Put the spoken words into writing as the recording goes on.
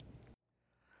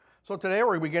So today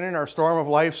we're beginning our Storm of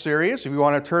Life series. If you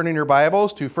want to turn in your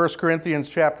Bibles to 1 Corinthians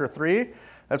chapter 3,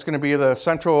 that's going to be the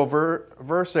central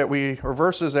verses that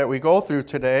we go through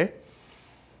today.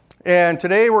 And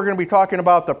today we're going to be talking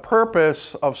about the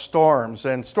purpose of storms.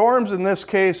 And storms in this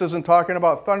case isn't talking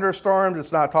about thunderstorms,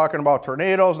 it's not talking about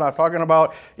tornadoes, not talking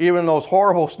about even those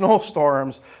horrible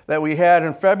snowstorms that we had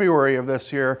in February of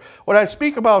this year. When I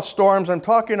speak about storms, I'm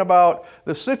talking about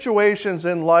the situations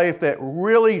in life that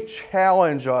really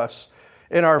challenge us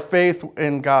in our faith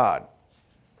in God.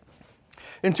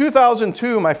 In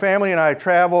 2002, my family and I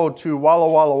traveled to Walla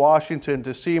Walla, Washington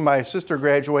to see my sister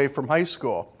graduate from high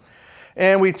school.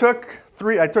 And I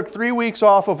took 3 weeks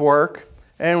off of work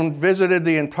and visited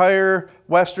the entire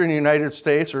western United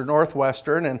States, or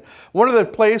northwestern. And one of the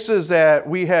places that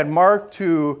we had marked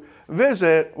to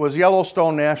visit was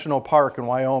Yellowstone National Park in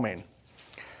Wyoming.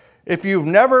 If you've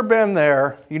never been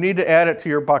there, you need to add it to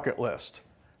your bucket list.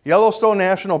 Yellowstone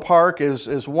National Park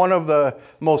is one of the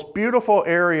most beautiful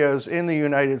areas in the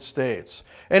United States.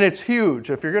 And it's huge.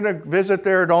 If you're going to visit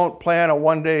there, don't plan a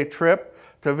one-day trip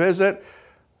to visit.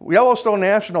 Yellowstone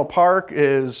National Park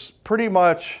is pretty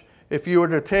much, if you were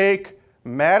to take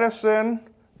Madison,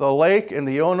 the lake, and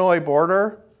the Illinois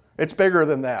border, it's bigger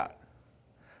than that.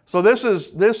 So this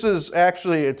is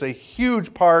actually, it's a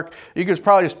huge park. You could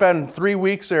probably spend 3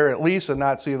 weeks there at least and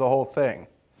not see the whole thing.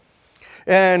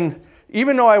 And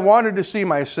even though I wanted to see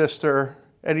my sister,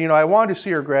 and I wanted to see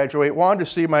her graduate, wanted to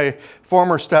see my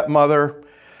former stepmother,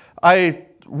 I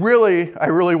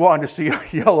really wanted to see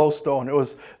Yellowstone. It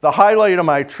was the highlight of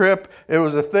my trip. It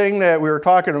was a thing that we were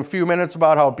talking in a few minutes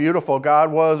about how beautiful God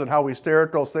was and how we stare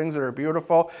at those things that are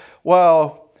beautiful.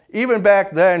 Well, even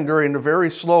back then, during the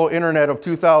very slow internet of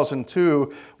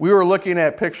 2002, we were looking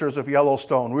at pictures of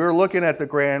Yellowstone. We were looking at the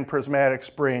Grand Prismatic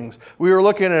Springs. We were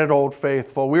looking at Old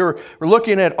Faithful. We were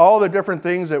looking at all the different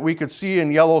things that we could see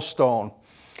in Yellowstone.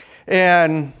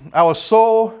 And I was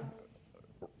so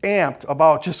amped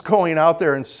about just going out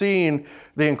there and seeing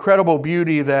the incredible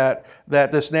beauty that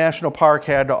this national park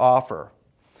had to offer.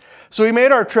 So we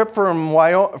made our trip from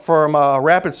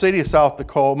Rapid City, South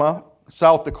Dakota,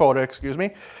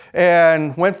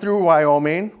 and went through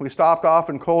Wyoming. We stopped off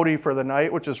in Cody for the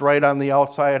night, which is right on the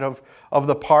outside of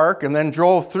the park, and then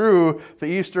drove through the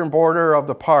eastern border of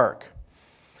the park.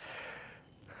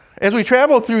 As we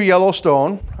traveled through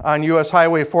Yellowstone on US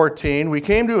Highway 14, we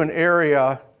came to an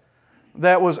area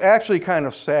that was actually kind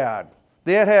of sad.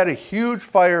 They had a huge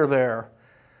fire there.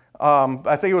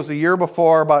 I think it was the year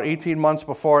before, about 18 months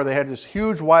before, they had this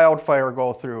huge wildfire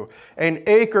go through. And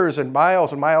acres and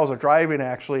miles of driving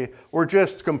actually were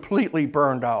just completely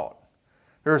burned out.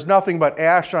 There's nothing but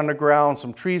ash on the ground,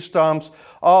 some tree stumps,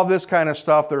 all this kind of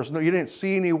stuff. You didn't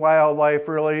see any wildlife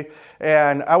really.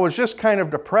 And I was just kind of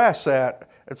depressed that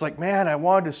it's like, man, I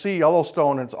wanted to see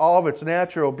Yellowstone and all of its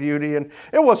natural beauty. And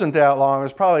it wasn't that long. It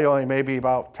was probably only maybe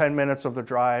about 10 minutes of the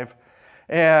drive.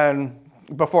 And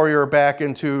before you were back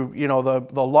into,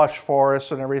 the lush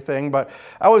forests and everything. But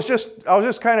I was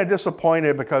just kind of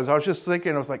disappointed because I was just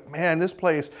thinking, I was like, man, this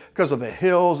place, because of the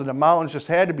hills and the mountains, just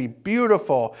had to be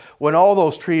beautiful when all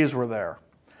those trees were there.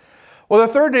 Well,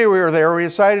 the third day we were there, we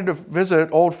decided to visit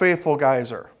Old Faithful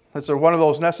Geyser. It's one of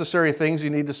those necessary things you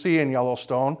need to see in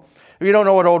Yellowstone. If you don't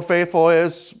know what Old Faithful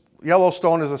is,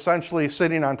 Yellowstone is essentially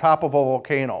sitting on top of a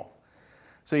volcano.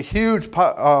 It's a huge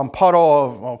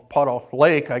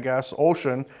lake, I guess,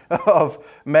 ocean of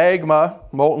magma,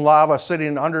 molten lava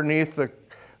sitting underneath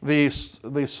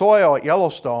the soil at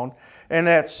Yellowstone. And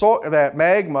that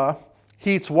magma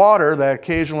heats water that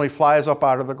occasionally flies up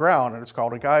out of the ground, and it's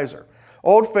called a geyser.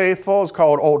 Old Faithful is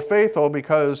called Old Faithful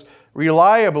because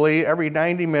reliably, every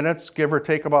 90 minutes, give or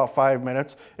take about 5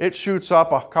 minutes, it shoots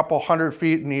up a couple 100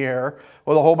 feet in the air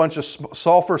with a whole bunch of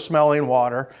sulfur-smelling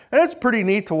water. And it's pretty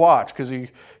neat to watch because you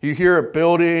hear it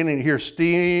building and you hear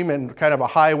steam and kind of a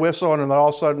high whistle, and then all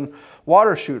of a sudden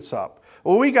water shoots up.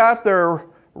 Well, we got there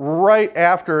right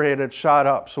after it had shot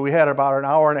up, so we had about an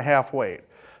hour and a half wait.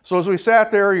 So as we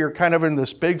sat there, you're kind of in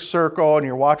this big circle and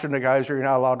you're watching the geyser. You're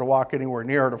not allowed to walk anywhere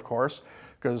near it, of course,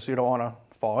 because you don't want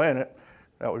to fall in it.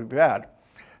 That would be bad.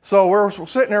 So we're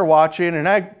sitting there watching, and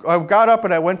I got up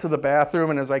and I went to the bathroom,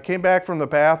 and as I came back from the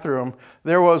bathroom,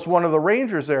 there was one of the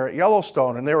rangers there at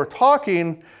Yellowstone, and they were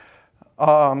talking,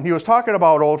 he was talking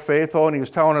about Old Faithful, and he was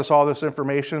telling us all this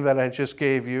information that I just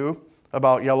gave you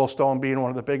about Yellowstone being one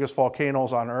of the biggest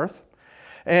volcanoes on Earth.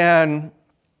 And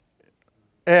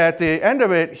At the end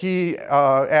of it, he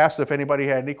asked if anybody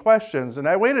had any questions, and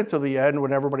I waited till the end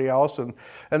when everybody else, and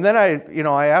then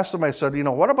I asked him. I said,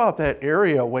 what about that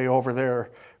area way over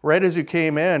there, right as you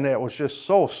came in? It was just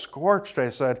so scorched. I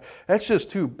said, that's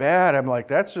just too bad. I'm like,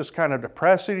 that's just kind of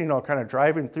depressing, kind of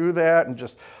driving through that, and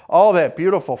just all that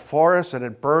beautiful forest that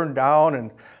had burned down, and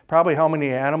probably how many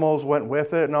animals went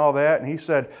with it and all that. And he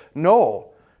said, no.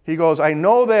 He goes, I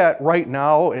know that right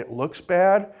now it looks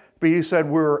bad. But he said,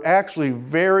 we're actually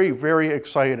very, very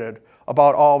excited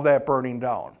about all of that burning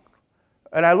down.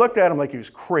 And I looked at him like he was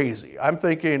crazy. I'm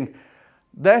thinking,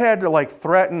 that had to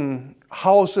threaten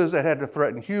houses, that had to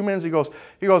threaten humans. He goes,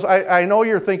 I know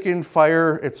you're thinking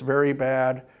fire, it's very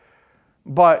bad.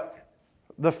 But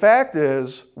the fact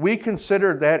is, we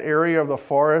considered that area of the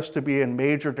forest to be in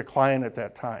major decline at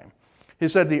that time. He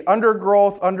said the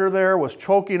undergrowth under there was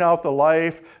choking out the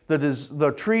life.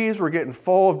 The trees were getting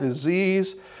full of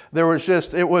disease.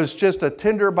 It was just a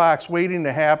tinderbox waiting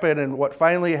to happen, and what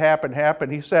finally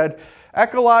happened. He said,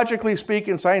 ecologically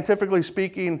speaking, scientifically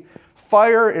speaking,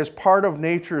 fire is part of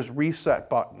nature's reset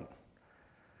button.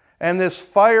 And this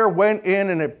fire went in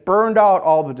and it burned out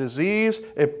all the disease.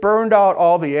 It burned out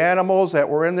all the animals that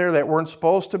were in there that weren't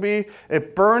supposed to be.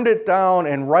 It burned it down,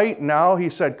 and right now, he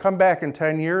said, come back in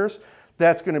 10 years,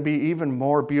 that's going to be even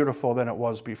more beautiful than it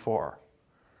was before.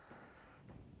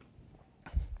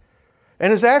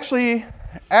 And his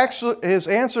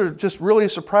answer just really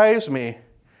surprised me,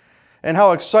 and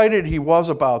how excited he was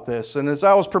about this. And as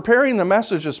I was preparing the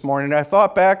message this morning, I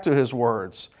thought back to his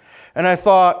words. And I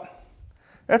thought,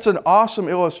 that's an awesome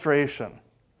illustration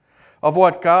of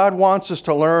what God wants us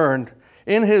to learn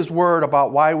in his word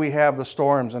about why we have the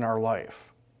storms in our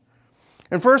life.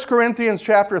 In 1 Corinthians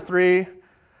chapter 3,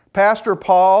 Pastor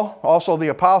Paul, also the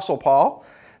Apostle Paul,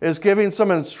 is giving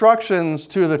some instructions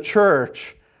to the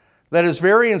church that is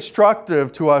very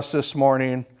instructive to us this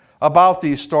morning about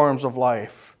these storms of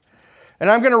life. And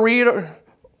I'm going to read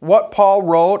what Paul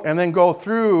wrote and then go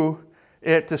through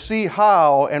it to see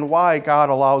how and why God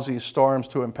allows these storms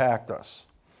to impact us.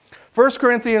 1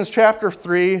 Corinthians chapter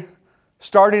 3,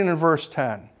 starting in verse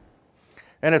 10.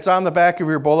 And it's on the back of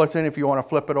your bulletin if you want to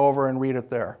flip it over and read it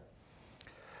there.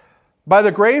 By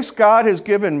the grace God has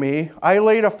given me, I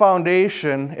laid a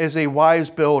foundation as a wise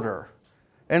builder,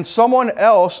 and someone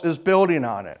else is building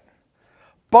on it.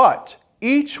 But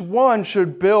each one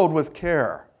should build with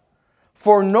care.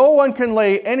 For no one can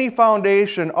lay any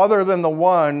foundation other than the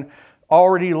one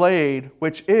already laid,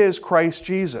 which is Christ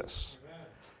Jesus. Amen.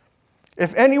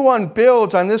 If anyone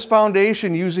builds on this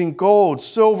foundation using gold,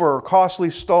 silver, or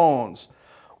costly stones,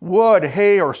 wood,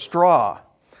 hay, or straw,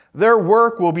 their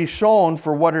work will be shown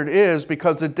for what it is,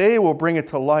 because the day will bring it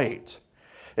to light.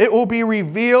 It will be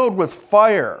revealed with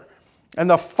fire, and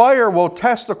the fire will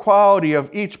test the quality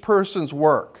of each person's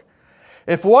work.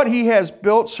 If what he has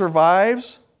built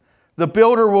survives, the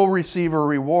builder will receive a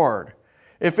reward.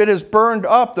 If it is burned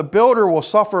up, the builder will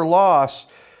suffer loss,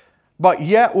 but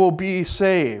yet will be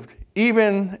saved,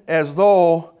 even as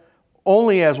though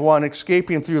only as one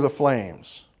escaping through the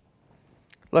flames.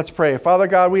 Let's pray. Father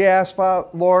God, we ask,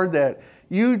 Lord, that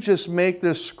you just make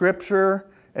this scripture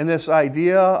and this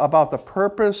idea about the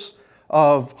purpose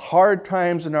of hard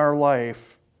times in our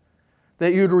life,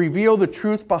 that you'd reveal the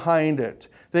truth behind it,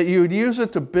 that you would use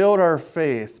it to build our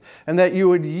faith, and that you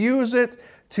would use it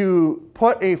to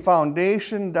put a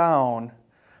foundation down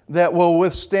that will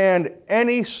withstand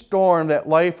any storm that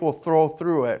life will throw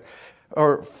through it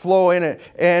or flow in it,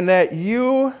 and that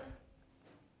you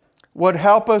would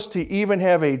help us to even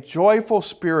have a joyful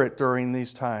spirit during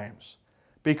these times,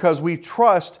 because we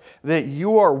trust that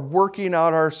you are working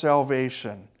out our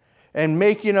salvation and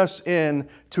making us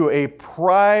into a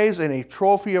prize and a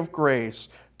trophy of grace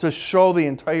to show the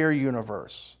entire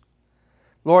universe.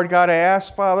 Lord God, I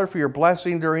ask, Father, for your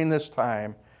blessing during this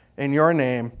time. In your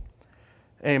name,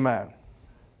 amen.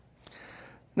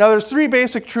 Now, there's three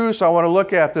basic truths I want to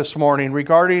look at this morning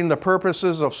regarding the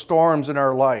purposes of storms in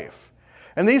our life.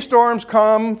 And these storms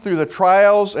come through the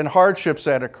trials and hardships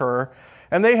that occur,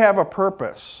 and they have a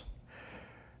purpose.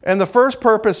 And the first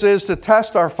purpose is to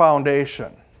test our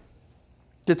foundation.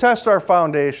 To test our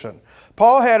foundation.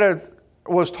 Paul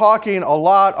was talking a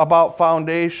lot about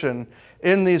foundation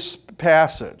in this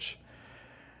passage.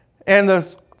 And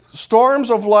the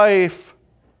storms of life,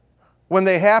 when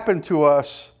they happen to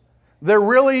us, they're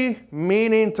really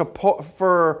meaning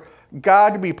for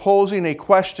God to be posing a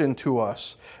question to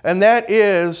us. And that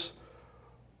is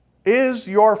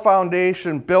your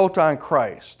foundation built on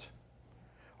Christ?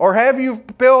 Or have you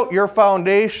built your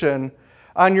foundation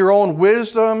on your own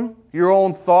wisdom, your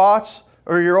own thoughts,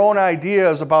 or your own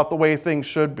ideas about the way things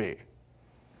should be?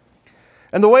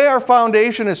 And the way our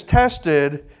foundation is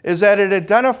tested is that it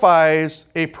identifies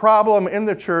a problem in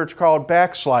the church called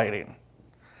backsliding.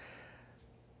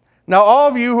 Now, all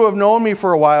of you who have known me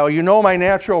for a while, you know my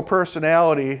natural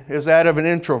personality is that of an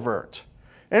introvert.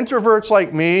 Introverts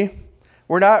like me,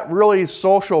 we're not really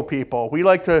social people. We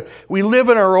live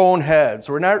in our own heads.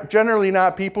 We're generally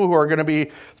not people who are going to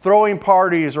be throwing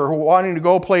parties or wanting to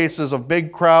go places of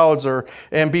big crowds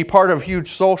and be part of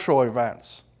huge social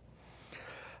events.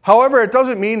 However, it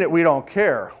doesn't mean that we don't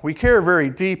care. We care very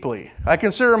deeply. I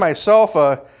consider myself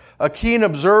a keen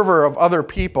observer of other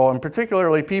people, and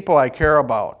particularly people I care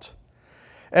about.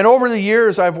 And over the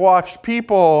years, I've watched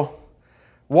people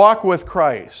walk with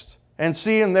Christ and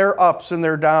seeing their ups and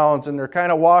their downs and their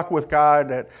kind of walk with God,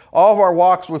 that all of our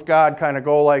walks with God kind of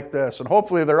go like this. And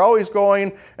hopefully they're always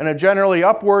going in a generally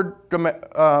upward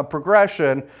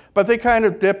progression, but they kind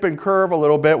of dip and curve a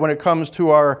little bit when it comes to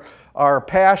our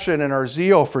passion and our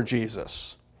zeal for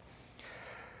Jesus.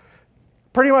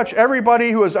 Pretty much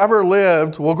everybody who has ever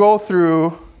lived will go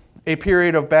through a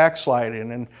period of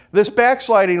backsliding. And this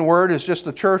backsliding word is just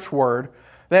a church word.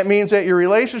 That means that your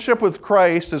relationship with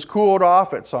Christ has cooled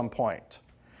off at some point.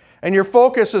 And your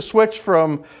focus has switched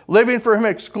from living for Him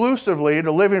exclusively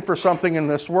to living for something in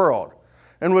this world.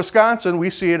 In Wisconsin, we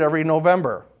see it every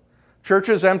November.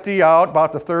 Churches empty out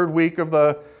about the third week of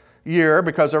the year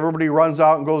because everybody runs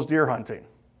out and goes deer hunting.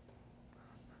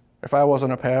 If I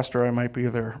wasn't a pastor, I might be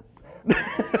there.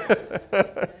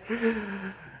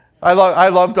 I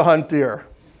love to hunt deer.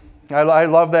 I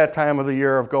love that time of the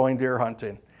year of going deer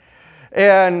hunting.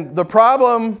 And the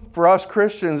problem for us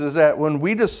Christians is that when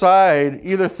we decide,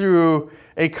 either through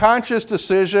a conscious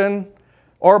decision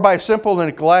or by simple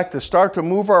neglect, to start to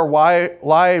move our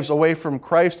lives away from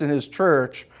Christ and His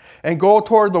church and go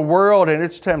toward the world and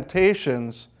its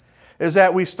temptations, is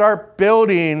that we start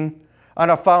building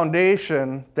on a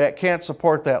foundation that can't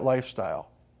support that lifestyle.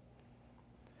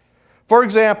 For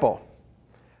example,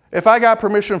 if I got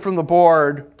permission from the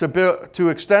board to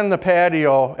extend the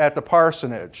patio at the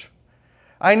parsonage,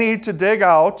 I need to dig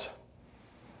out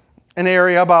an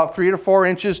area about 3 to 4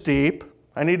 inches deep.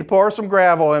 I need to pour some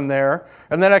gravel in there,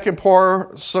 and then I can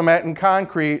pour cement and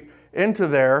concrete into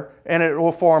there, and it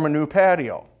will form a new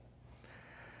patio.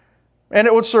 And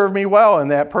it would serve me well in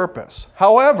that purpose.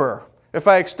 However, if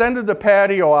I extended the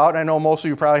patio out, I know most of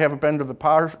you probably haven't been to the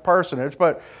parsonage,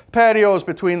 but patio is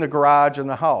between the garage and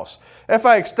the house. If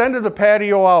I extended the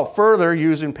patio out further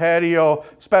using patio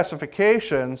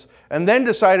specifications and then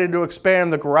decided to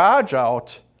expand the garage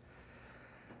out,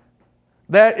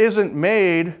 that isn't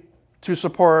made to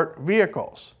support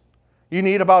vehicles. You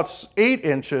need about 8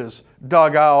 inches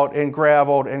dug out and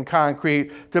graveled and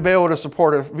concrete to be able to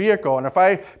support a vehicle. And if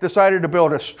I decided to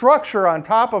build a structure on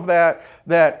top of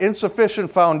that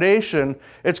insufficient foundation,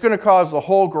 it's going to cause the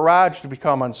whole garage to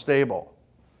become unstable.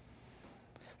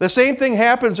 The same thing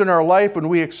happens in our life when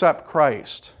we accept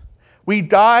Christ. We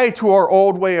die to our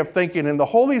old way of thinking, and the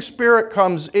Holy Spirit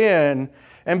comes in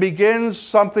and begins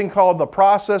something called the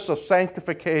process of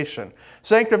sanctification.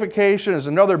 Sanctification is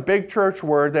another big church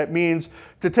word that means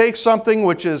to take something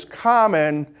which is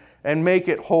common and make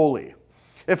it holy.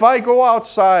 If I go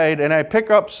outside and I pick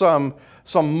up some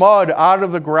mud out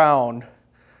of the ground,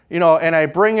 and I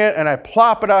bring it and I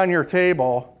plop it on your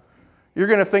table, you're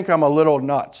going to think I'm a little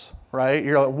nuts, right?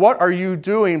 You're like, what are you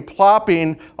doing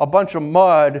plopping a bunch of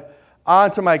mud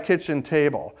onto my kitchen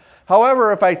table?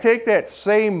 However, if I take that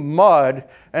same mud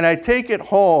and I take it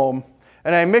home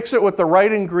and I mix it with the right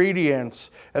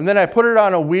ingredients, and then I put it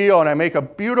on a wheel and I make a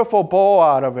beautiful bowl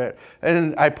out of it,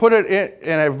 and I put it in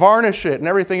and I varnish it and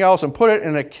everything else and put it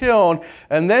in a kiln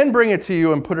and then bring it to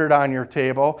you and put it on your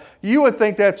table, you would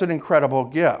think that's an incredible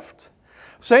gift.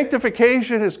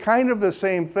 Sanctification is kind of the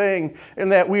same thing in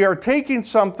that we are taking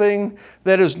something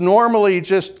that is normally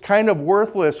just kind of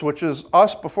worthless, which is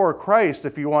us before Christ,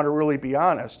 if you want to really be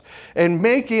honest, and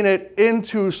making it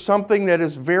into something that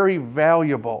is very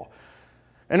valuable.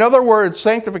 In other words,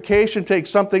 sanctification takes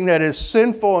something that is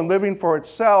sinful and living for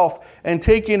itself and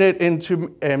taking it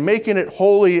into and making it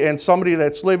holy and somebody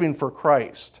that's living for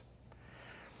Christ.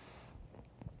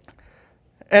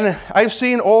 And I've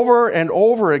seen over and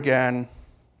over again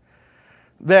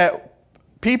that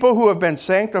people who have been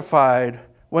sanctified,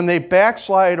 when they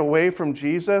backslide away from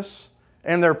Jesus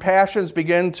and their passions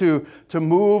begin to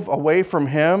move away from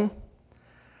Him,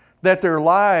 that their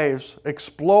lives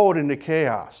explode into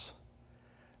chaos.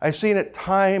 I've seen it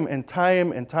time and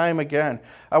time and time again.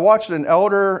 I watched an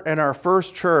elder in our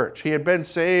first church. He had been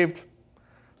saved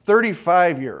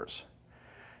 35 years.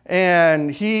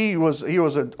 And he was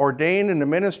ordained into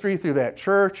ministry through that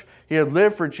church. He had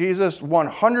lived for Jesus, won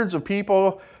hundreds of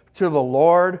people to the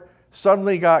Lord,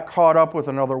 suddenly got caught up with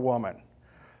another woman,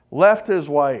 left his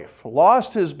wife,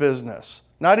 lost his business,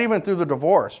 not even through the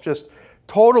divorce, just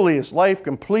totally his life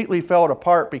completely fell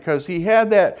apart because he had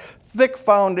that thick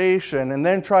foundation and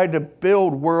then tried to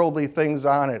build worldly things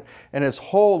on it, and his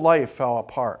whole life fell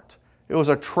apart. It was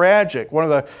a tragic,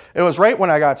 it was right when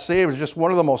I got saved, it was just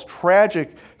one of the most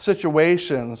tragic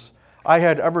situations I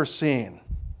had ever seen.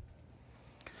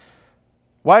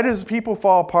 Why does people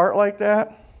fall apart like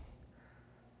that?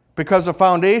 Because the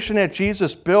foundation that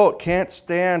Jesus built can't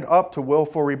stand up to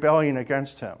willful rebellion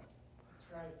against him.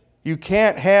 That's right. You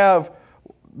can't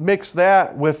mix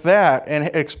that with that and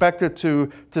expect it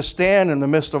to stand in the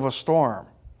midst of a storm.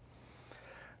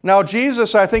 Now,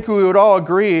 Jesus, I think we would all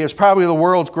agree, is probably the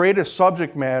world's greatest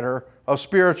subject matter of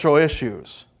spiritual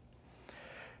issues.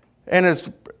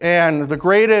 And the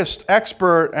greatest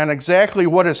expert on exactly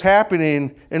what is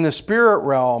happening in the spirit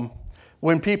realm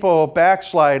when people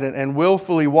backslide and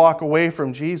willfully walk away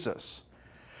from Jesus.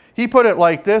 He put it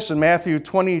like this in Matthew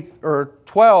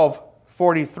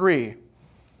 12:43.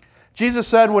 Jesus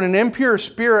said, when an impure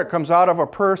spirit comes out of a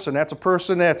person, that's a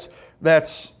person that's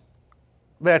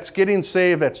getting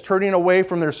saved, that's turning away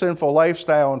from their sinful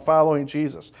lifestyle and following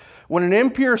Jesus. When an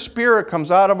impure spirit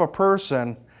comes out of a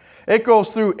person, it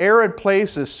goes through arid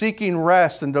places seeking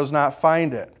rest and does not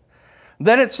find it.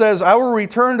 Then it says, I will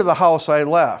return to the house I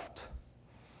left.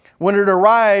 When it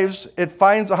arrives, it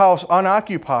finds the house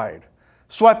unoccupied,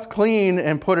 swept clean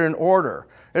and put in order.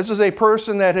 This is a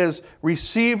person that has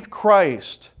received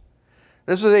Christ.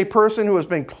 This is a person who has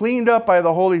been cleaned up by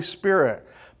the Holy Spirit,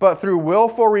 but through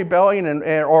willful rebellion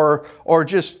or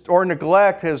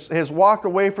neglect has walked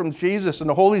away from Jesus, and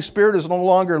the Holy Spirit is no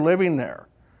longer living there.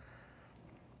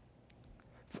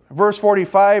 Verse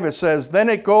 45, it says, then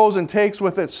it goes and takes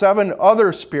with it 7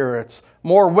 other spirits,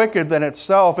 more wicked than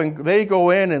itself, and they go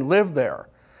in and live there.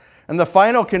 And the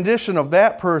final condition of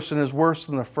that person is worse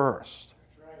than the first.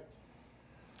 Right.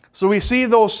 So we see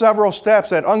those several steps.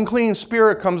 That unclean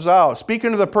spirit comes out,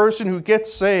 speaking to the person who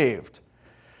gets saved.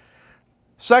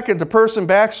 Second, the person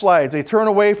backslides. They turn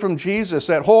away from Jesus.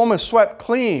 That home is swept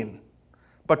clean,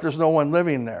 but there's no one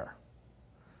living there,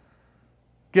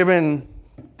 giving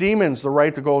demons the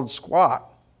right to go squat.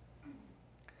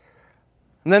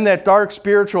 And then that dark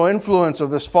spiritual influence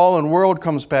of this fallen world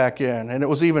comes back in, and it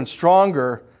was even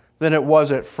stronger than it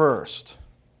was at first.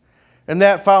 And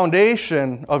that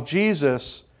foundation of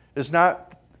Jesus is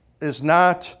not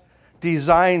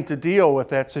designed to deal with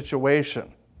that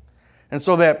situation. And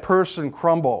so that person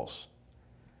crumbles,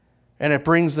 and it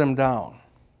brings them down.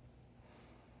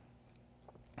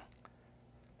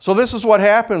 So this is what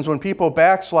happens when people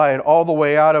backslide all the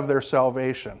way out of their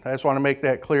salvation. I just want to make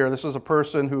that clear. This is a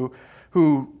person who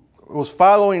was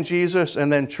following Jesus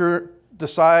and then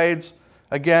decides,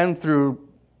 again, through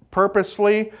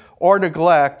purposefully or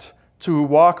neglect, to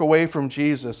walk away from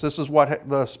Jesus. This is what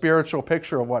the spiritual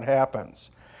picture of what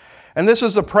happens. And this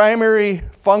is the primary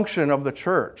function of the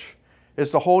church,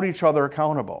 is to hold each other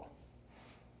accountable.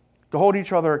 To hold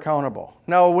each other accountable.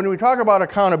 Now, when we talk about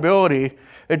accountability,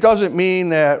 it doesn't mean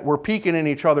that we're peeking in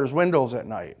each other's windows at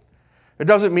night. It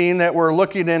doesn't mean that we're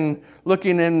looking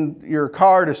in your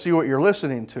car to see what you're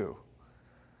listening to.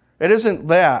 It isn't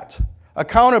that.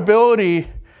 Accountability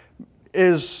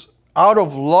is out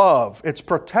of love. It's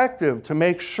protective to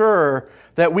make sure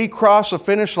that we cross a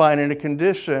finish line in a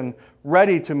condition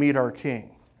ready to meet our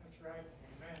King. That's right.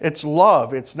 Amen. It's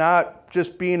love. It's not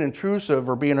just being intrusive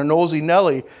or being a nosy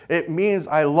Nelly. It means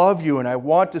I love you and I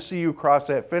want to see you cross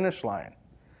that finish line.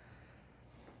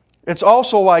 It's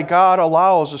also why God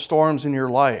allows the storms in your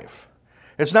life.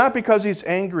 It's not because He's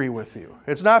angry with you.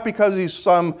 It's not because He's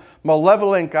some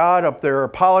malevolent God up there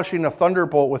polishing a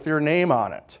thunderbolt with your name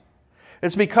on it.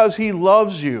 It's because He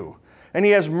loves you and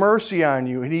He has mercy on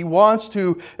you, and He wants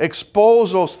to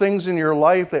expose those things in your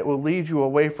life that will lead you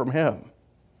away from Him.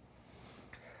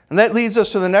 And that leads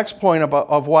us to the next point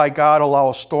of why God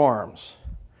allows storms.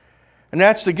 And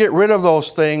that's to get rid of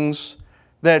those things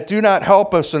that do not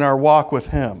help us in our walk with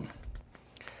Him.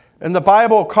 And the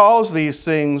Bible calls these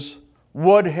things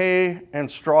wood, hay,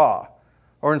 and straw.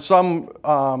 Or in some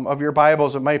of your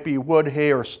Bibles, it might be wood,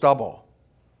 hay, or stubble.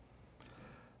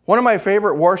 One of my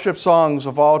favorite worship songs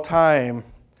of all time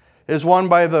is one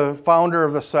by the founder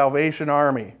of the Salvation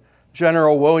Army,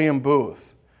 General William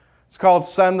Booth. It's called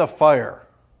Send the Fire.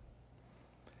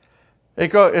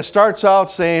 It starts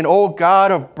out saying, "O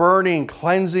God of burning,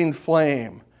 cleansing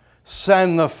flame,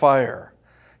 send the fire.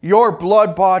 Your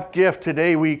blood-bought gift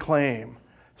today we claim.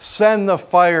 Send the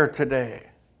fire today."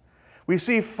 We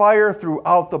see fire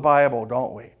throughout the Bible,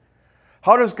 don't we?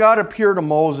 How does God appear to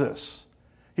Moses?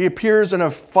 He appears in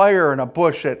a fire in a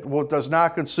bush that does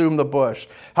not consume the bush.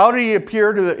 How did he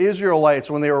appear to the Israelites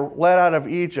when they were led out of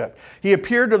Egypt? He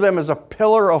appeared to them as a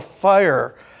pillar of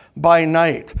fire by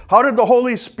night. How did the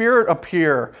Holy Spirit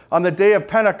appear on the day of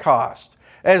Pentecost?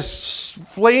 As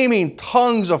flaming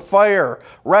tongues of fire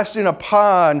resting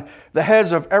upon the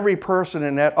heads of every person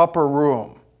in that upper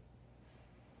room.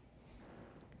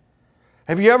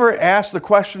 Have you ever asked the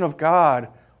question of God,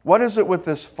 what is it with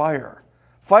this fire?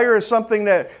 Fire is something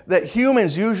that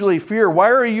humans usually fear. Why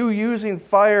are you using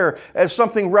fire as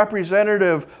something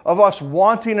representative of us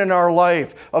wanting in our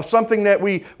life, of something that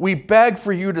we beg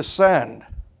for you to send?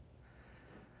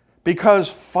 Because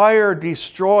fire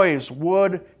destroys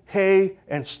wood, hay,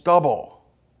 and stubble.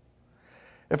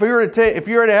 If you were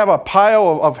to have a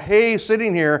pile of hay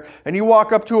sitting here and you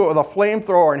walk up to it with a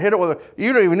flamethrower and hit it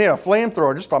you don't even need a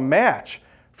flamethrower, just a match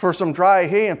for some dry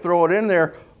hay and throw it in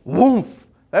there, woof,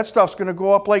 that stuff's going to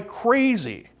go up like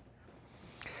crazy.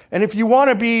 And if you want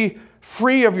to be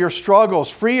free of your struggles,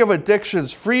 free of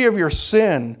addictions, free of your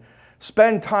sin,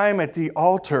 spend time at the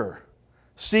altar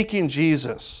seeking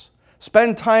Jesus.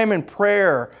 Spend time in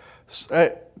prayer,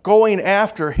 going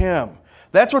after Him.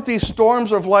 That's what these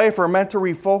storms of life are meant to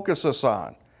refocus us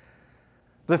on.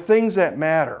 The things that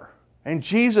matter. And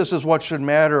Jesus is what should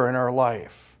matter in our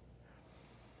life.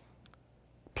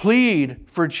 Plead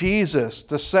for Jesus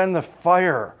to send the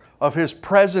fire of His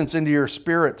presence into your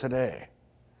spirit today.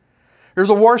 There's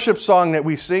a worship song that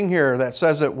we sing here that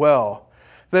says it well.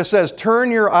 That says,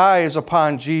 turn your eyes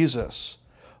upon Jesus.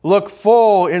 Look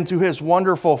full into His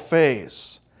wonderful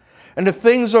face. And the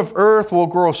things of earth will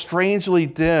grow strangely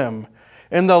dim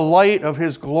in the light of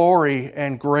His glory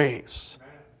and grace.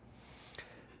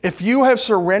 If you have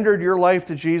surrendered your life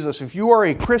to Jesus, if you are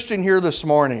a Christian here this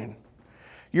morning,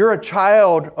 you're a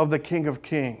child of the King of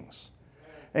Kings.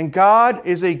 And God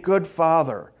is a good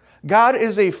Father. God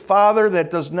is a Father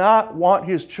that does not want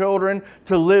His children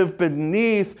to live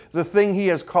beneath the thing He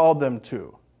has called them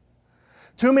to.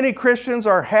 Too many Christians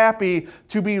are happy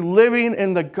to be living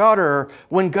in the gutter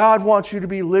when God wants you to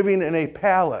be living in a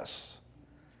palace.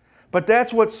 But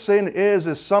that's what sin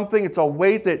is something, it's a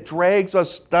weight that drags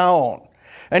us down.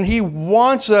 And He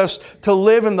wants us to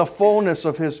live in the fullness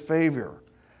of His favor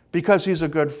because He's a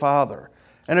good Father.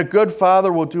 And a good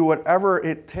Father will do whatever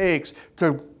it takes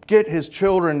to get His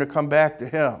children to come back to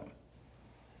Him.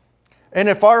 And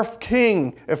if our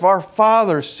King, if our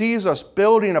Father sees us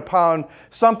building upon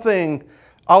something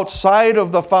outside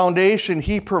of the foundation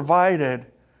He provided,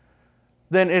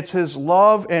 then it's His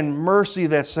love and mercy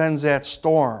that sends that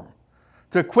storm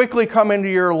to quickly come into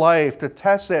your life to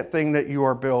test that thing that you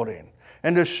are building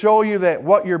and to show you that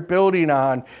what you're building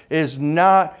on is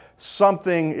not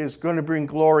something is going to bring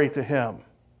glory to Him.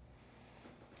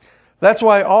 That's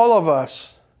why all of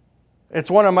us,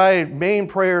 it's one of my main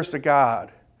prayers to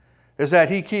God, is that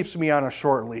He keeps me on a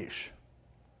short leash.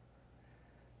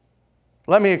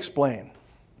 Let me explain.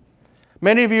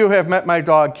 Many of you have met my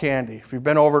dog, Candy, if you've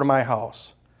been over to my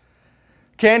house.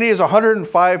 Candy is a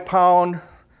 105-pound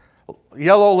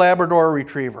yellow Labrador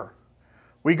retriever.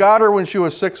 We got her when she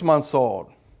was 6 months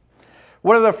old.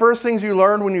 One of the first things you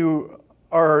learn when you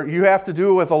have to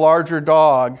do with a larger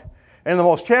dog, and the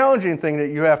most challenging thing that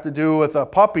you have to do with a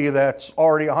puppy that's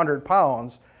already 100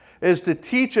 pounds, is to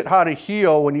teach it how to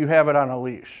heel when you have it on a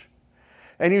leash.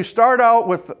 And you start out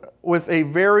with a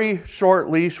very short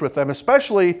leash with them,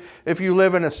 especially if you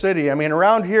live in a city. I mean,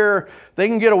 around here, they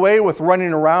can get away with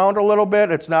running around a little bit.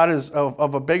 It's not as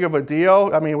of a big of a deal.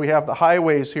 I mean, we have the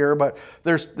highways here, but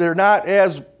they're not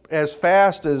as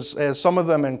fast as some of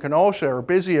them in Kenosha, or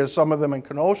busy as some of them in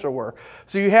Kenosha were.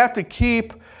 So you have to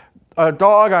keep a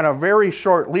dog on a very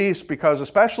short leash because,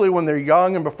 especially when they're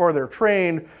young and before they're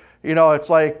trained, it's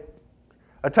like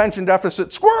attention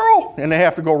deficit squirrel, and they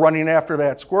have to go running after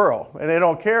that squirrel. And they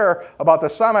don't care about the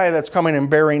semi that's coming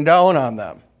and bearing down on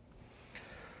them.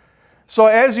 So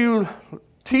as you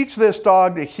teach this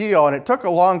dog to heel, and it took a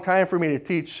long time for me to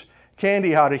teach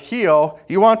Candy how to heel,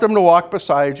 you want them to walk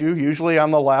beside you, usually on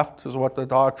the left is what the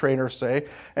dog trainers say,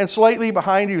 and slightly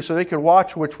behind you so they can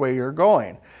watch which way you're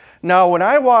going. Now when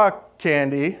I walk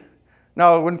Candy,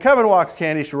 when Kevin walks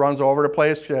Candy, she runs over the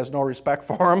place. She has no respect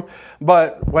for him.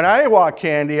 But when I walk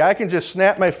Candy, I can just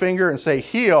snap my finger and say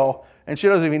heel, and she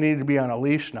doesn't even need to be on a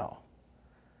leash now.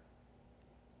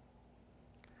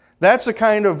 That's the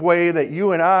kind of way that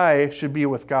you and I should be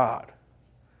with God.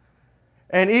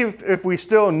 And if we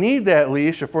still need that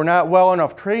leash, if we're not well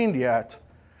enough trained yet,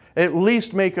 at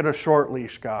least make it a short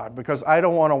leash, God, because I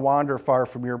don't want to wander far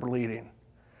from your leading.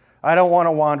 I don't want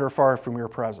to wander far from your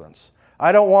presence.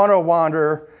 I don't want to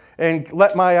wander and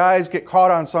let my eyes get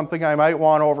caught on something I might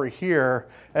want over here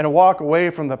and walk away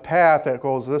from the path that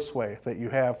goes this way that you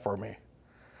have for me.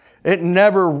 It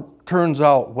never turns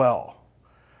out well.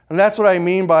 And that's what I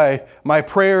mean by my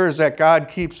prayer is that God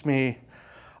keeps me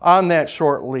on that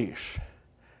short leash.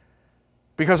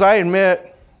 Because I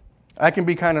admit I can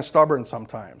be kind of stubborn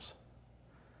sometimes.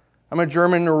 I'm a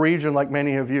German Norwegian like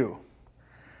many of you.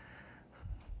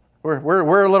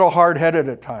 We're a little hard-headed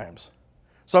at times.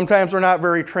 Sometimes we're not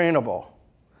very trainable.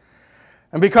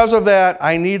 And because of that,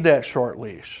 I need that short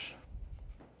leash.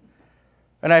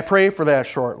 And I pray for that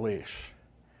short leash.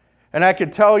 And I can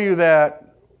tell you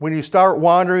that when you start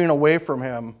wandering away from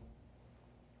Him,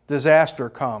 disaster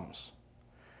comes.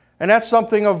 And that's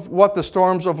something of what the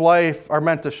storms of life are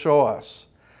meant to show us.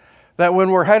 That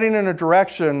when we're heading in a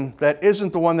direction that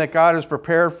isn't the one that God has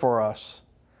prepared for us,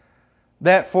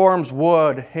 that forms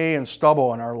wood, hay, and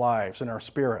stubble in our lives, in our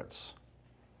spirits.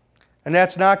 And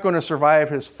that's not going to survive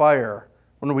His fire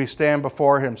when we stand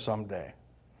before Him someday.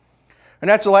 And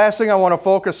that's the last thing I want to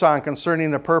focus on concerning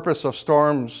the purpose of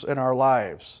storms in our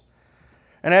lives.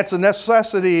 And that's the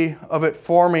necessity of it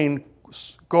forming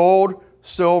gold,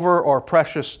 silver, or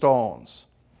precious stones.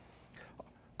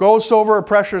 Gold, silver, or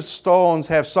precious stones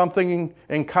have something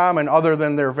in common other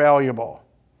than they're valuable.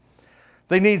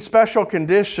 They need special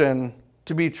condition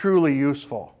to be truly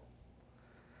useful.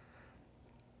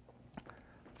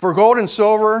 For gold and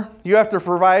silver, you have to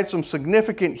provide some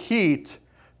significant heat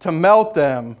to melt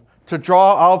them, to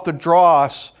draw out the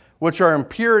dross, which are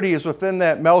impurities within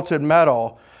that melted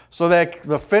metal, so that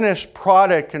the finished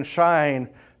product can shine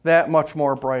that much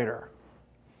more brighter.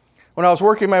 When I was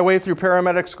working my way through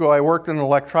paramedic school, I worked in an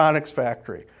electronics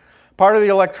factory. Part of the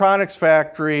electronics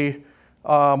factory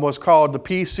was called the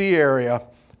PC area,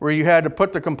 where you had to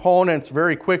put the components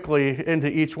very quickly into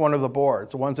each one of the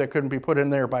boards, the ones that couldn't be put in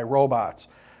there by robots.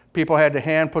 People had to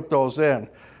hand put those in.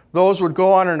 Those would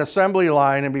go on an assembly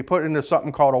line and be put into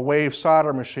something called a wave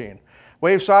solder machine.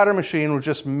 Wave solder machine was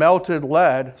just melted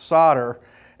lead solder,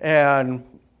 and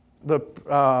the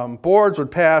boards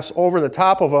would pass over the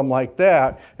top of them like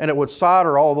that, and it would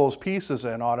solder all those pieces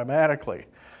in automatically.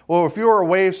 Well, if you were a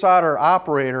wave solder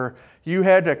operator, you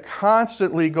had to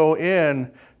constantly go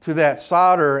in to that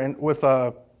solder and with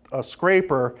a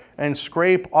scraper and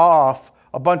scrape off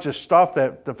a bunch of stuff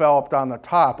that developed on the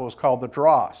top. It was called the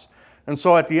dross. And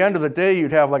so at the end of the day,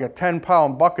 you'd have like a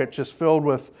 10-pound bucket just filled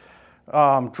with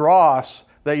dross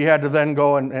that you had to then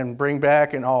go and bring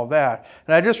back and all of that.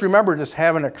 And I just remember just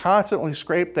having to constantly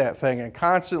scrape that thing and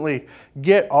constantly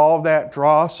get all of that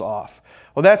dross off.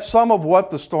 Well, that's some of what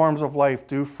the storms of life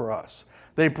do for us.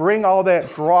 They bring all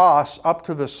that dross up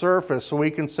to the surface so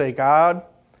we can say, God,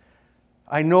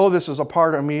 I know this is a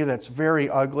part of me that's very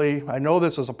ugly. I know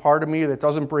this is a part of me that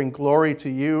doesn't bring glory to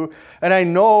you. And I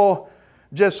know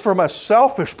just from a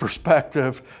selfish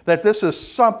perspective that this is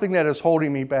something that is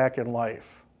holding me back in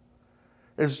life.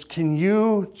 Can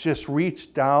you just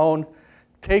reach down,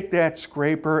 take that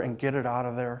scraper and get it out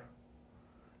of there?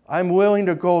 I'm willing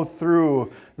to go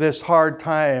through this hard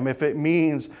time if it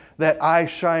means that I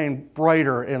shine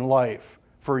brighter in life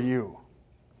for you.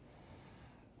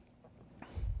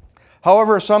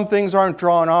 However, some things aren't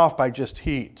drawn off by just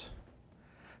heat.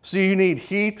 So you need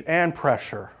heat and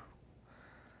pressure.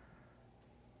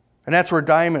 And that's where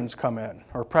diamonds come in,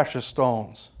 or precious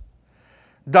stones.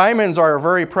 Diamonds are a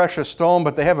very precious stone,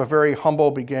 but they have a very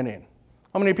humble beginning.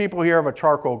 How many people here have a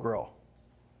charcoal grill?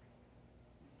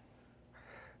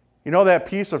 You know that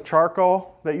piece of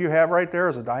charcoal that you have right there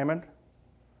is a diamond?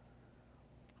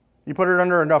 You put it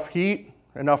under enough heat,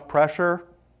 enough pressure,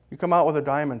 you come out with a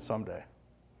diamond someday.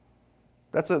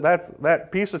 That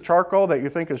piece of charcoal that you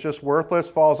think is just worthless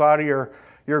falls out of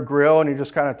your grill and you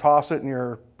just kind of toss it in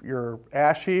your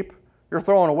ash heap. You're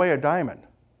throwing away a diamond.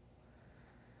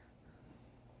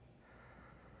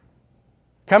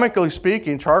 Chemically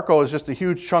speaking, charcoal is just a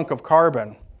huge chunk of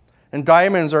carbon, and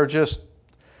diamonds are just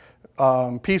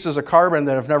pieces of carbon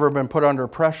that have never been put under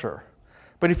pressure.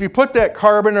 But if you put that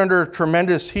carbon under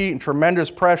tremendous heat and tremendous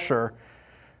pressure,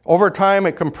 over time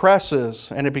it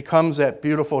compresses and it becomes that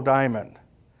beautiful diamond.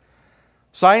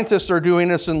 Scientists are doing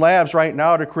this in labs right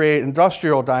now to create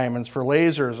industrial diamonds for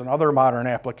lasers and other modern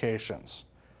applications.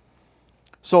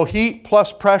 So heat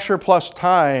plus pressure plus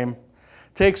time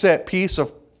takes that piece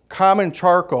of common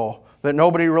charcoal that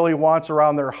nobody really wants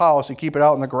around their house. You keep it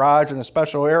out in the garage in a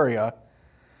special area.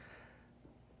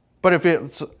 But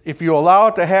if you allow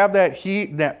it to have that heat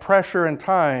and that pressure and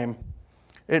time,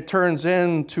 it turns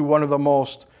into one of the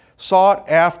most sought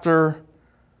after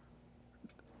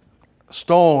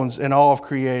stones in all of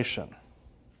creation.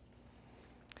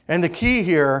 And the key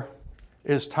here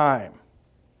is time.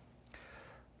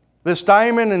 This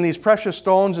diamond and these precious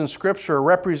stones in Scripture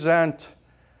represent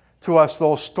to us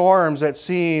those storms that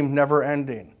seem never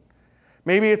ending.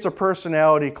 Maybe it's a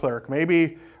personality quirk,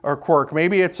 maybe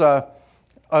it's a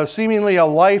seemingly a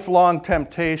lifelong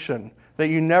temptation that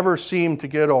you never seem to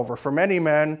get over. For many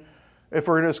men, if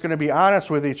we're just going to be honest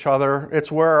with each other,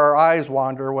 it's where our eyes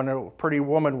wander when a pretty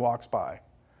woman walks by.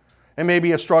 It may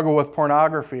be a struggle with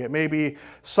pornography. It may be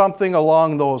something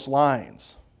along those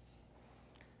lines.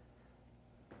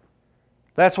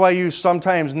 That's why you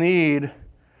sometimes need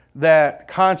that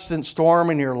constant storm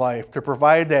in your life to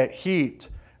provide that heat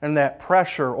and that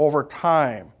pressure over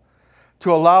time,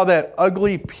 to allow that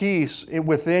ugly piece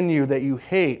within you that you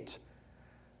hate,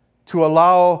 to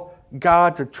allow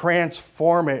God to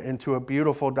transform it into a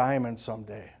beautiful diamond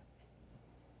someday.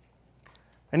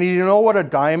 And you know what a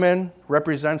diamond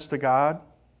represents to God?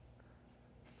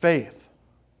 Faith.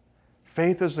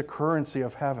 Faith is the currency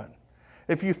of heaven.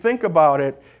 If you think about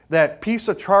it, that piece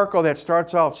of charcoal that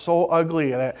starts out so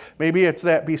ugly, that maybe it's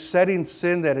that besetting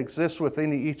sin that exists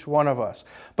within each one of us.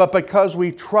 But because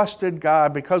we trusted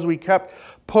God, because we kept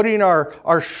putting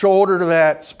our shoulder to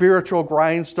that spiritual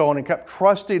grindstone and kept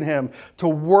trusting Him to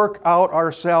work out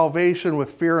our salvation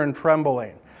with fear and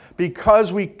trembling,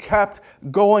 because we kept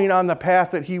going on the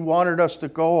path that He wanted us to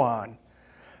go on,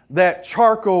 that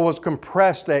charcoal was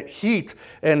compressed, that heat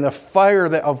and the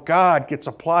fire of God gets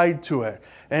applied to it.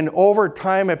 And over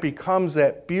time it becomes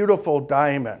that beautiful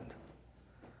diamond.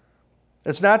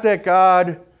 It's not that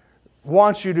God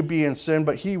wants you to be in sin,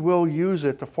 but He will use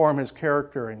it to form His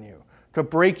character in you, to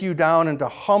break you down and to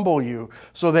humble you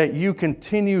so that you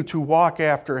continue to walk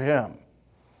after Him.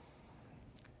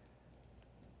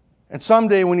 And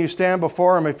someday when you stand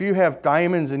before Him, if you have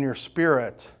diamonds in your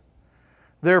spirit,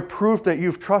 they're proof that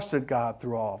you've trusted God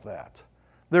through all of that.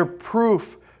 They're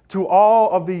proof to all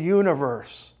of the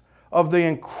universe of the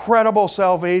incredible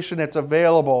salvation that's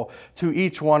available to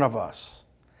each one of us.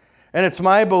 And it's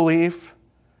my belief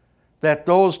that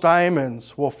those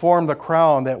diamonds will form the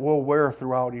crown that we'll wear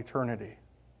throughout eternity.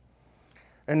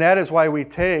 And that is why we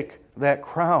take that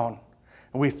crown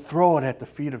and we throw it at the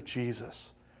feet of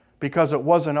Jesus. Because it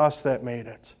wasn't us that made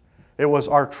it. It was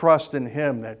our trust in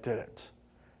Him that did it.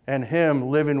 And Him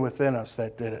living within us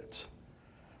that did it.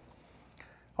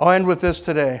 I'll end with this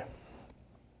today.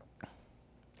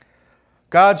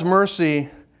 God's mercy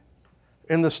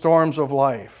in the storms of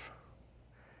life.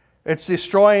 It's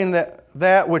destroying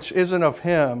that which isn't of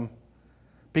Him,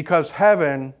 because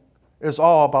heaven is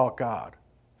all about God.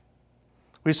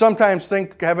 We sometimes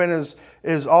think heaven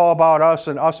is all about us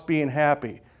and us being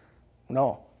happy.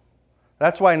 No.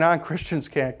 That's why non-Christians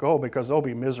can't go, because they'll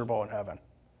be miserable in heaven.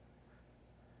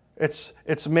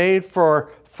 It's made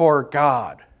for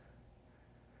God.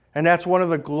 And that's one of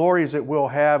the glories that we'll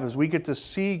have, is we get to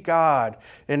see God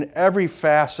in every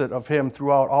facet of Him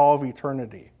throughout all of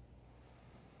eternity.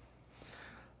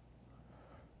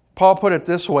 Paul put it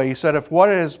this way. He said, if what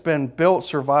has been built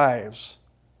survives,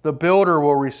 the builder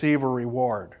will receive a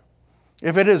reward.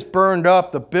 If it is burned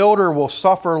up, the builder will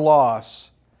suffer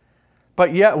loss,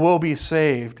 but yet will be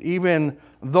saved, even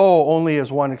though only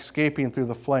as one escaping through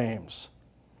the flames.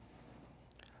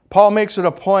 Paul makes it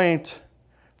a point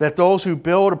that those who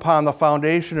build upon the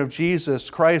foundation of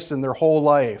Jesus Christ in their whole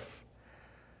life,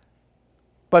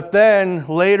 but then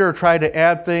later try to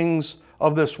add things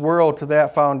of this world to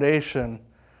that foundation,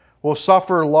 will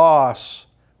suffer loss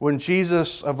when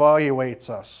Jesus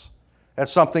evaluates us at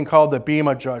something called the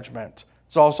Bema judgment.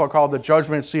 It's also called the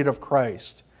judgment seat of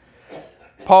Christ.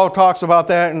 Paul talks about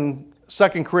that in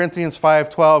 2 Corinthians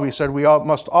 5:12. He said, we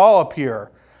must all appear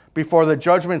before the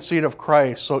judgment seat of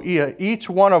Christ, so each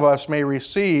one of us may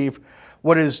receive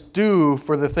what is due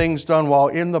for the things done while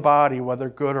in the body, whether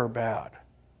good or bad.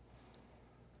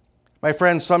 My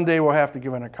friends, someday we'll have to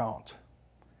give an account.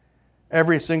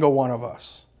 Every single one of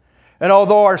us. And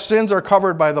although our sins are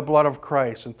covered by the blood of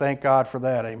Christ, and thank God for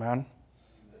that, amen,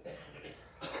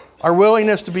 our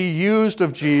willingness to be used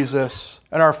of Jesus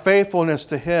and our faithfulness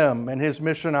to Him and His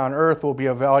mission on earth will be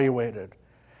evaluated,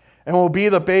 and will be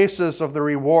the basis of the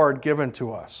reward given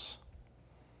to us.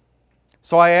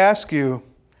 So I ask you,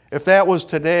 if that was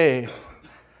today,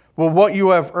 will what you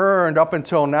have earned up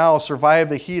until now survive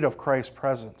the heat of Christ's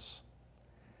presence?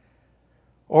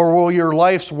 Or will your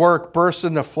life's work burst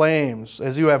into flames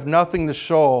as you have nothing to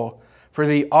show for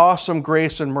the awesome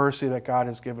grace and mercy that God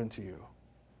has given to you?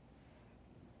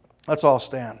 Let's all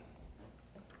stand.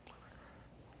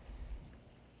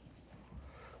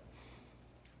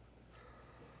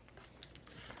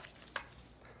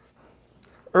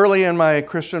 Early in my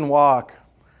Christian walk,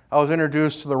 I was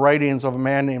introduced to the writings of a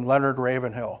man named Leonard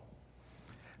Ravenhill.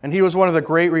 And he was one of the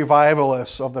great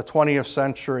revivalists of the 20th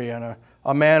century and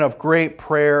a man of great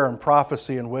prayer and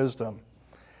prophecy and wisdom.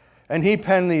 And he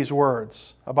penned these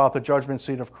words about the judgment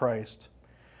seat of Christ.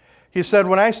 He said,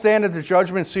 "When I stand at the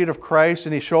judgment seat of Christ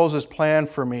and he shows his plan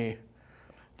for me,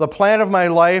 the plan of my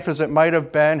life as it might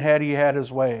have been had he had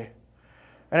his way.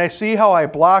 And I see how I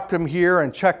blocked him here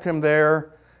and checked him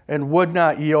there and would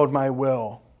not yield my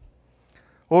will.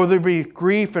 Will there be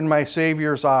grief in my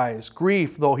Savior's eyes,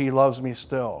 grief though he loves me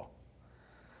still?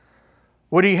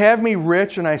 Would he have me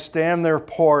rich and I stand there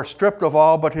poor, stripped of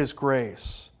all but his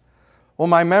grace? Well,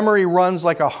 my memory runs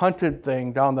like a hunted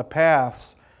thing down the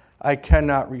paths I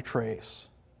cannot retrace."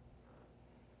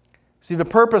 See, the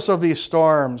purpose of these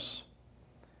storms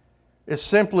is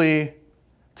simply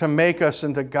to make us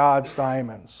into God's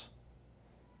diamonds,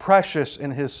 precious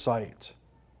in his sight.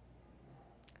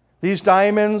 These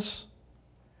diamonds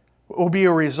will be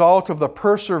a result of the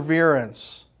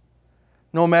perseverance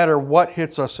no matter what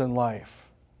hits us in life.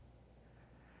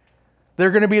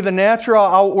 They're going to be the natural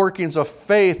outworkings of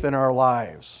faith in our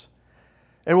lives.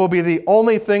 It will be the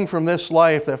only thing from this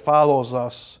life that follows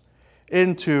us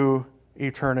into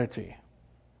eternity.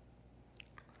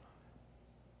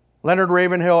 Leonard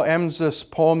Ravenhill ends this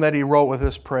poem that he wrote with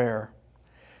this prayer.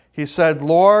 He said,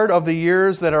 "Lord, of the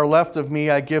years that are left of me,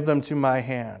 I give them to my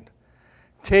hand.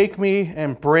 Take me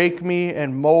and break me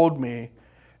and mold me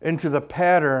into the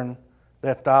pattern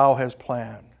that thou hast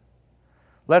planned."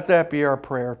 Let that be our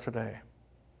prayer today.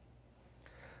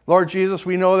 Lord Jesus,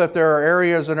 we know that there are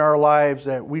areas in our lives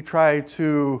that we try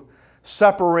to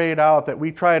separate out, that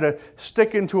we try to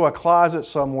stick into a closet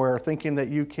somewhere thinking that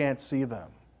you can't see them.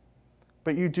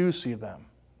 But you do see them.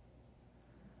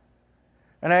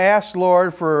 And I ask,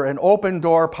 Lord, for an open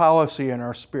door policy in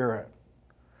our spirit,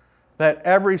 that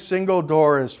every single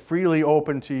door is freely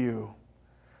open to you,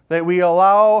 that we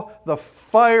allow the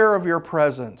fire of your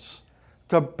presence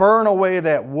to burn away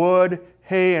that wood,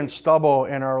 hay, and stubble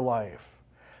in our life,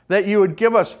 that you would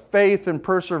give us faith and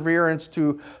perseverance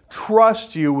to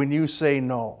trust you when you say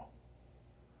no,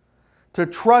 to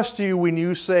trust you when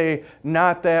you say,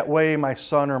 "Not that way, my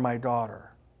son or my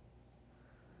daughter."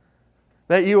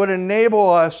 That you would enable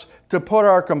us to put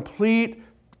our complete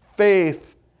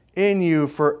faith in you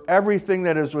for everything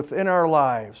that is within our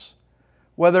lives,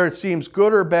 whether it seems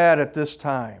good or bad at this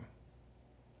time.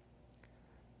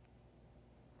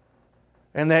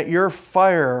 And that your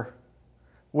fire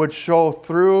would show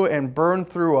through and burn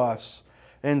through us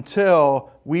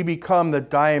until we become the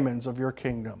diamonds of your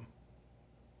kingdom.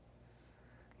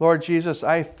 Lord Jesus,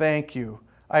 I thank you.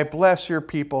 I bless your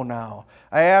people now.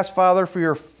 I ask, Father, for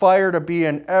your fire to be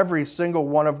in every single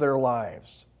one of their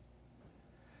lives,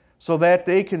 so that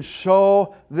they can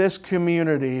show this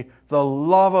community the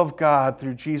love of God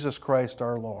through Jesus Christ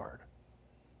our Lord.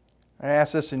 I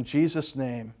ask this in Jesus'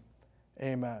 name.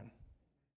 Amen.